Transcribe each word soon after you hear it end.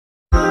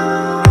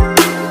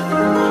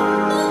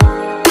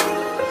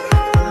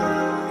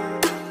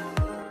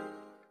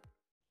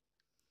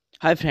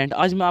Hi friend,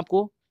 आज मैं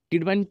आपको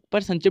किडबन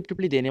पर संक्षिप्त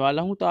टिप्पणी देने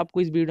वाला हूं। तो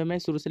आपको इस वीडियो में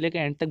शुरू से लेकर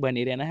एंड तक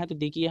बने रहना है। तो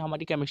देखिए,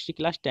 हमारी केमिस्ट्री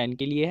क्लास 10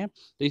 के लिए है।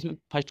 तो इसमें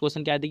फर्स्ट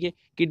क्वेश्चन क्या है, देखिए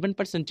किडबन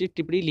पर संक्षिप्त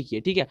टिप्पणी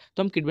लिखिए। ठीक है,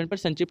 तो हम किडबन पर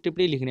संक्षिप्त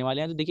टिप्पणी लिखने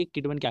वाले हैं। तो देखिए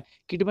किडबन क्या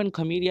है। किडबन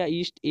खमीर या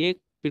ईस्ट एक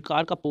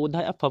प्रकार का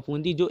पौधा या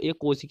फफूंदी जो एक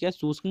कोशिका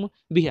सूक्ष्म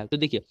भी है। तो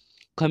देखिए,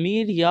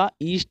 खमीर या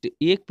ईस्ट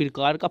एक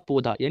प्रकार का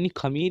पौधा, यानी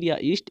खमीर या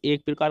ईस्ट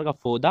एक प्रकार का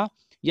पौधा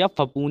या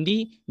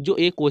फफूंदी जो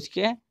एक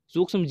कोशिका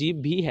सूक्ष्म जीव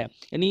भी है,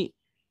 यानी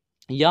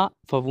या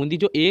फफूंदी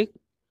जो एक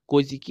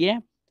कोशिकीय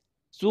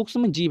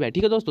सूक्ष्म जीव है।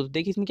 ठीक है दोस्तों, तो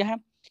देखिए इसमें क्या है,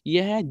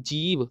 यह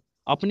जीव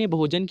अपने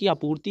भोजन की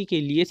आपूर्ति के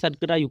लिए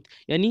शर्करा युक्त,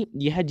 यानी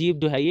यह जीव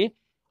जो है ये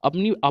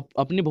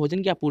अपने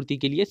भोजन की आपूर्ति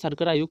के लिए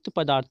शर्करा युक्त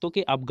पदार्थों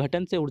के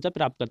अपघटन से ऊर्जा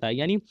प्राप्त करता है।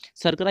 यानी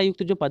शर्करा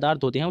युक्त जो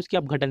पदार्थ होते हैं उसके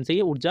अपघटन से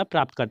ये ऊर्जा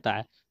प्राप्त करता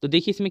है। तो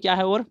देखिए इसमें क्या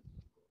है, और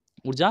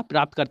ऊर्जा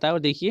प्राप्त करता है। और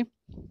देखिए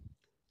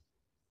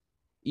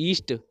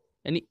ईस्ट,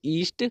 यानी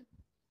ईस्ट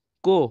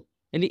को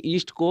यानी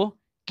ईस्ट को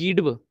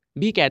कीड़ब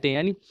भी कहते हैं,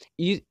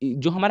 यानी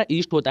जो हमारा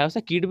ईस्ट होता है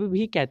उसे कीड़ब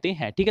भी कहते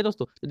हैं। ठीक है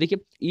दोस्तों, तो देखिए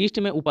ईस्ट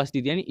में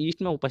उपस्थित, यानी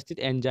ईस्ट में उपस्थित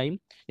एंजाइम,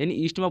 यानी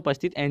ईस्ट में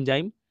उपस्थित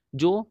एंजाइम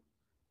जो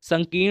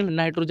संकीर्ण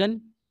नाइट्रोजन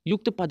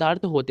युक्त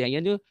पदार्थ होते हैं,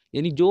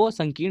 यानी जो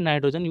संकीर्ण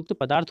नाइट्रोजन युक्त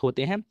पदार्थ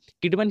होते हैं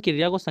किण्वन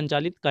क्रिया को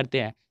संचालित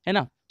करते हैं, है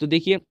ना। तो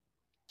देखिए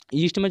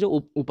ईस्ट में जो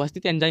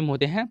उपस्थित एंजाइम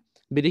होते हैं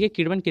वे देखिए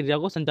किण्वन क्रिया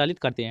को संचालित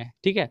करते हैं।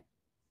 ठीक है,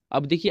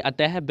 अब देखिए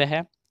अतः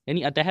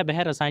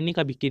वह रासायनिक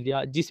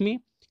अभिक्रिया जिसमें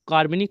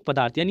कार्बनिक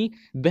पदार्थ, यानी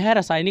वह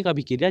रासायनिक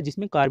अभिक्रिया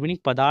जिसमें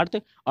कार्बनिक पदार्थ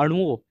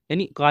अणुओं,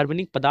 यानी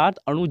कार्बनिक पदार्थ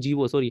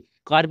अणुजीवों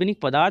कार्बनिक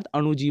पदार्थ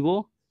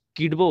अणुजीवों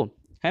किण्वों,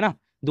 है ना,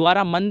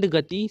 द्वारा मंद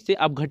गति से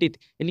अपघटित,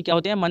 यानी क्या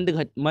होते हैं,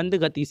 मंद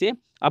गति से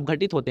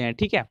अपघटित होते हैं।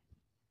 ठीक है,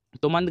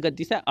 तो मंद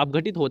गति से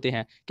अपघटित होते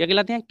हैं, क्या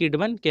कहलाते हैं,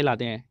 किण्वन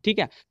कहलाते हैं। ठीक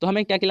है, तो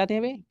हमें क्या कहलाते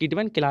हैं, वे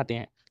किण्वन कहलाते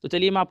हैं। तो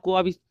चलिए मैं आपको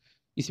अब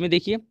इसमें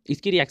देखिए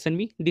इसकी रिएक्शन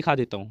भी दिखा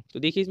देता हूँ। तो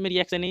देखिए इसमें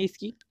रिएक्शन है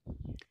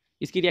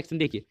इसकी रिएक्शन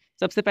देखिए,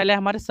 सबसे पहले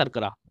हमारे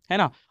शर्करा, है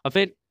ना, और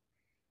फिर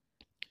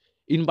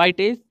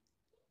इनवाइटेज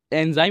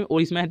एंजाइम,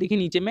 और इसमें है देखिए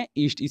नीचे में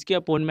ईस्ट, इसके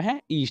अपोन में है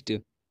ईस्ट।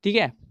 ठीक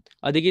है,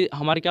 और देखिए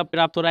हमारे क्या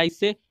प्राप्त हो रहा है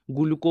इससे,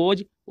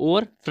 ग्लूकोज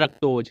और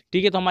फ्रक्टोज।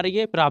 ठीक है, तो हमारे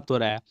ये प्राप्त हो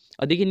रहा है।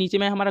 और देखिए नीचे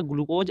में हमारा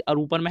ग्लूकोज और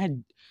ऊपर में है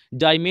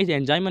जाइमेज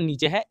एंजाइम और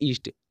नीचे है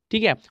ईस्ट।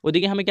 ठीक है, और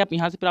देखिए हमें क्या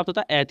यहाँ से प्राप्त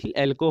होता है, एथिल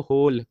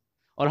एल्कोहल,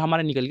 और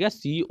हमारा निकल गया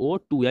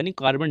CO2 यानी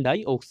कार्बन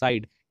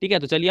डाइऑक्साइड। ठीक है,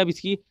 तो चलिए अब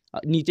इसकी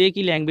नीचे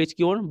की लैंग्वेज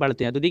की ओर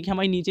बढ़ते हैं। तो देखिए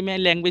हमारी नीचे में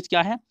लैंग्वेज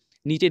क्या है,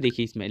 नीचे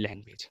देखिए इसमें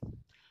लैंग्वेज,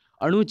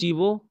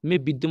 अणुजीवों में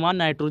विद्यमान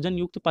नाइट्रोजन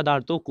युक्त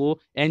पदार्थों को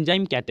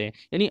एंजाइम कहते हैं,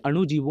 यानी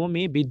अणुजीवों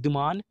में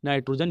विद्यमान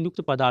नाइट्रोजन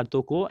युक्त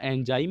पदार्थों को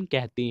एंजाइम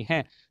कहते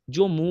हैं,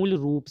 जो मूल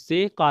रूप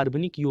से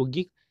कार्बनिक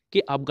यौगिक के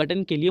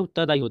अपघटन के लिए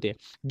उत्तरदायी होते हैं,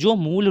 जो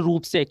मूल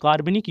रूप से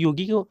कार्बनिक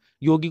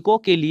यौगिकों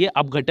के लिए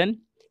अपघटन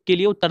के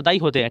लिए उत्तरदायी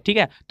होते हैं। ठीक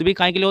है, तो वे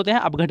काय के लिए होते हैं,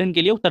 अपघटन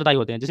के लिए उत्तरदायी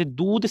होते हैं। जैसे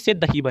दूध से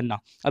दही बनना,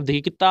 अब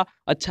देखिए कितना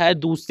अच्छा है,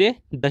 दूध से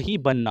दही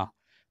बनना,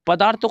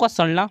 पदार्थों का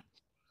सड़ना,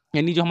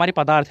 यानी जो हमारे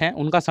पदार्थ हैं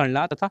उनका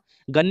सड़ना, तथा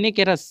गन्ने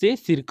के रस से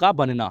सिरका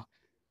बनना।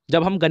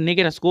 जब हम गन्ने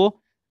के रस को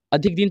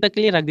अधिक दिन तक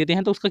के लिए रख देते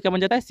हैं तो उसका क्या बन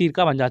जाता है,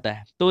 सिरका बन जाता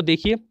है। तो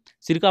देखिए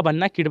सिरका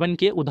बनना किण्वन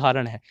के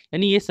उदाहरण है,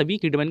 यानी ये सभी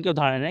किण्वन के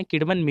उदाहरण है।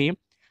 किण्वन में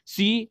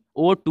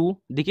CO2,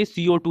 देखिए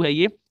CO2 है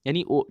ये,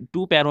 यानी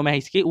 2 पैरों में है,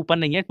 इसके ऊपर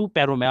नहीं है, 2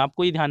 पैरों में,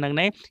 आपको ये ध्यान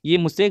रखना है। ये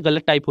मुझसे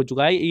गलत टाइप हो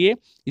चुका है, ये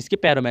इसके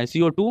पैरों में है,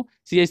 CO2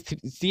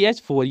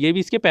 CH4 ये भी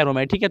इसके पैरों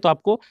में है। ठीक है, तो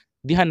आपको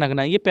ध्यान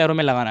रखना है, ये पैरों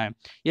में लगाना है।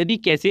 यदि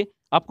कैसे,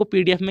 आपको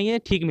PDF में ये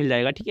ठीक मिल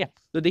जाएगा। ठीक है,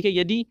 तो देखिए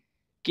यदि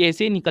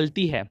कैसे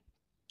निकलती है,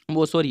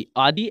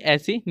 आदि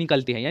ऐसे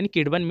निकलते हैं, यानी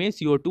किण्वन में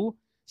CO2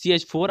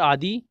 CH4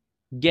 आदि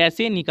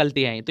गैसें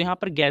निकलते हैं। तो यहाँ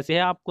पर गैसें है,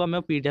 आपको मैं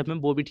PDF में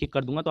वो भी ठीक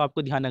कर दूंगा, तो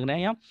आपको ध्यान रखना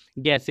है, यहाँ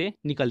गैसें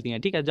निकलती हैं।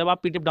 ठीक है, जब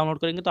आप PDF डाउनलोड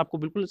करेंगे तो आपको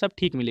बिल्कुल सब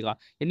ठीक मिलेगा,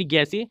 यानी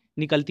गैसें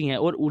निकलती हैं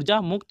और ऊर्जा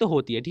मुक्त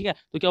होती है। ठीक है,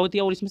 तो क्या होती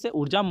है, और इसमें से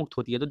ऊर्जा मुक्त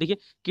होती है। तो देखिए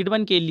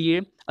किण्वन के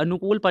लिए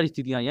अनुकूल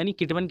परिस्थितियां, यानी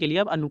किण्वन के लिए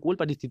अब अनुकूल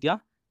परिस्थितियां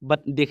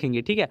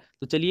देखेंगे। ठीक है,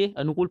 तो चलिए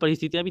अनुकूल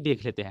परिस्थितियां भी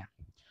देख लेते हैं।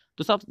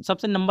 तो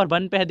सबसे नंबर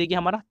 1 पे है देखिए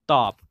हमारा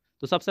ताप।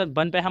 तो सबसे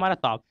 1 पे है हमारा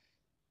ताप,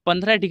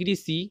 15 डिग्री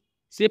C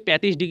से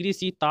 35 डिग्री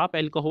C ताप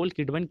अल्कोहल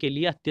किण्वन के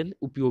लिए अत्यंत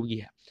उपयोगी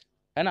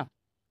है ना।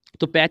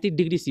 तो 35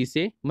 डिग्री C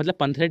से मतलब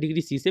 15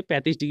 डिग्री C से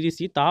 35 डिग्री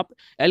C ताप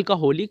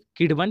अल्कोहलिक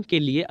किण्वन के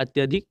लिए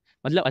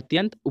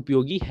अत्यंत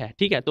उपयोगी है।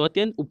 ठीक है, तो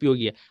अत्यंत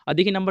उपयोगी है। और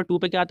देखिए नंबर 2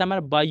 पे क्या आता है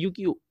हमारा, वायु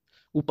की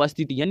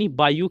उपस्थिति, यानी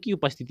वायु की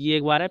उपस्थिति,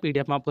 एक बार है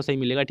PDF में आपको सही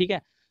मिलेगा। ठीक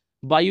है,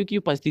 वायु की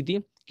उपस्थिति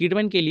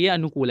किण्वन के लिए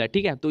अनुकूल है।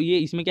 ठीक है, तो ये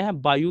इसमें क्या है,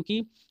 वायु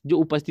की जो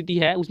उपस्थिति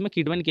है उसमें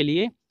किण्वन के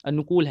लिए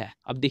अनुकूल है।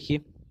 अब देखिए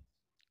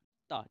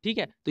ठीक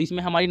है, तो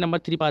इसमें हमारी नंबर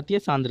 3 पर आती है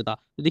सांद्रता।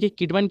 तो देखिए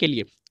किण्वन के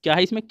लिए क्या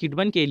है, इसमें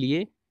किण्वन के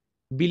लिए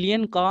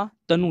बिलियन का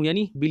तनु,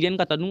 यानी बिलियन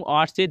का तनु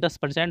 8 से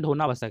 10%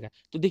 होना आवश्यक है।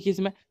 तो देखिए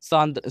इसमें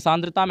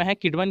सांद्रता में है,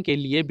 किण्वन के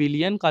लिए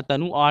बिलियन का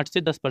तनु 8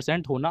 से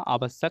 10% होना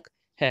आवश्यक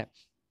है।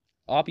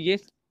 आप ये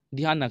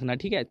ध्यान रखना।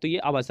 ठीक है, तो ये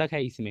आवश्यक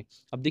है इसमें।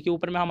 अब देखिए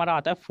ऊपर में हमारा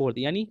आता है 4th,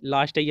 यानी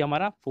लास्ट है ये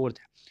हमारा 4th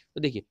है।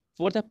 तो देखिए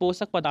 4th है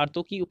पोषक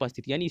पदार्थों की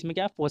उपस्थिति, यानी इसमें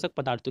क्या है, पोषक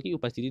पदार्थों की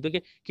उपस्थिति।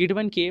 देखिए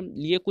किण्वन के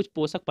लिए कुछ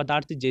पोषक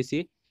पदार्थ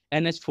जैसे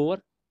NH4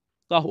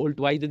 का होल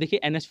ट्वाइस, देखिए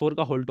NH4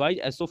 का होल ट्वाइस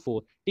SO4,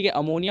 ठीक है।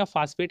 अमोनिया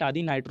फास्फेट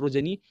आदि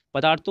नाइट्रोजनी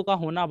पदार्थों का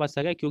होना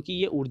आवश्यक है क्योंकि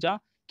ये ऊर्जा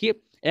के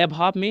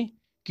अभाव में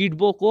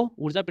कीटबों को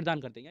ऊर्जा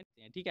प्रदान करते हैं,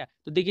 ठीक है।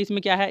 तो देखिए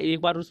इसमें क्या है, एक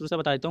बार उस से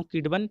बता देता हूँ।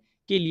 कीटवन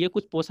के लिए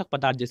कुछ पोषक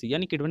पदार्थ जैसे,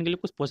 यानी कीटवन के लिए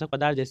कुछ पोषक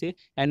पदार्थ जैसे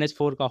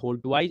NH4 का whole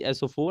twice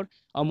SO4,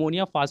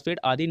 ammonia phosphate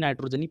आदि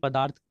नाइट्रोजनी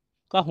पदार्थ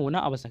का होना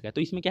आवश्यक है।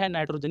 तो इसमें क्या है,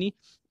 नाइट्रोजनी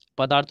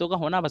पदार्थों का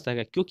होना आवश्यक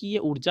है क्योंकि ये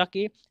ऊर्जा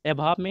के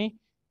अभाव में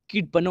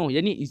कीटबनों,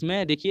 यानी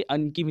इसमें देखिए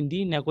अन्न की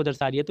बिंदी न को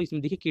दर्शा रही है, तो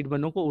इसमें देखिए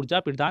कीटबनों को ऊर्जा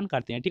प्रदान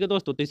करते हैं, ठीक है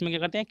दोस्तों। तो इसमें क्या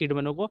करते हैं,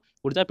 कीटबनों को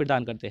ऊर्जा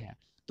प्रदान करते हैं।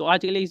 तो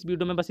आज के लिए इस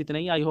वीडियो में बस इतना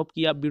ही। आई होप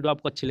कि आप वीडियो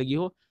आपको अच्छी लगी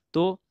हो,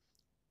 तो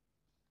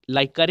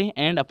लाइक करें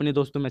एंड अपने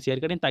दोस्तों में शेयर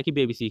करें ताकि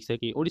वे भी सीख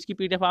सकें। और इसकी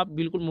पीडीएफ आप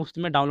बिल्कुल मुफ्त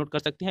में डाउनलोड कर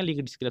सकते हैं, लिंक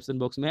डिस्क्रिप्शन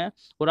बॉक्स में है।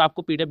 और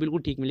आपको पीडीएफ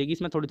बिल्कुल ठीक मिलेगी,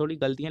 इसमें थोड़ी थोड़ी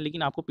गलतियां,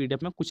 लेकिन आपको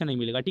पीडीएफ में कुछ नहीं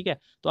मिलेगा, ठीक है।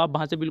 तो आप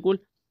वहां से बिल्कुल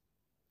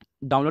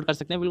डाउनलोड कर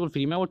सकते हैं बिल्कुल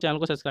फ्री में। और चैनल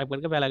को सब्सक्राइब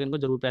करके बेल आइकन को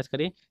जरूर प्रेस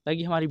करें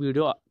ताकि हमारी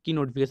वीडियो की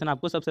नोटिफिकेशन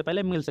आपको सबसे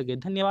पहले मिल सके।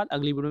 धन्यवाद,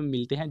 अगली वीडियो में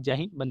मिलते हैं। जय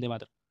हिंद, वंदे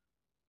मातरम।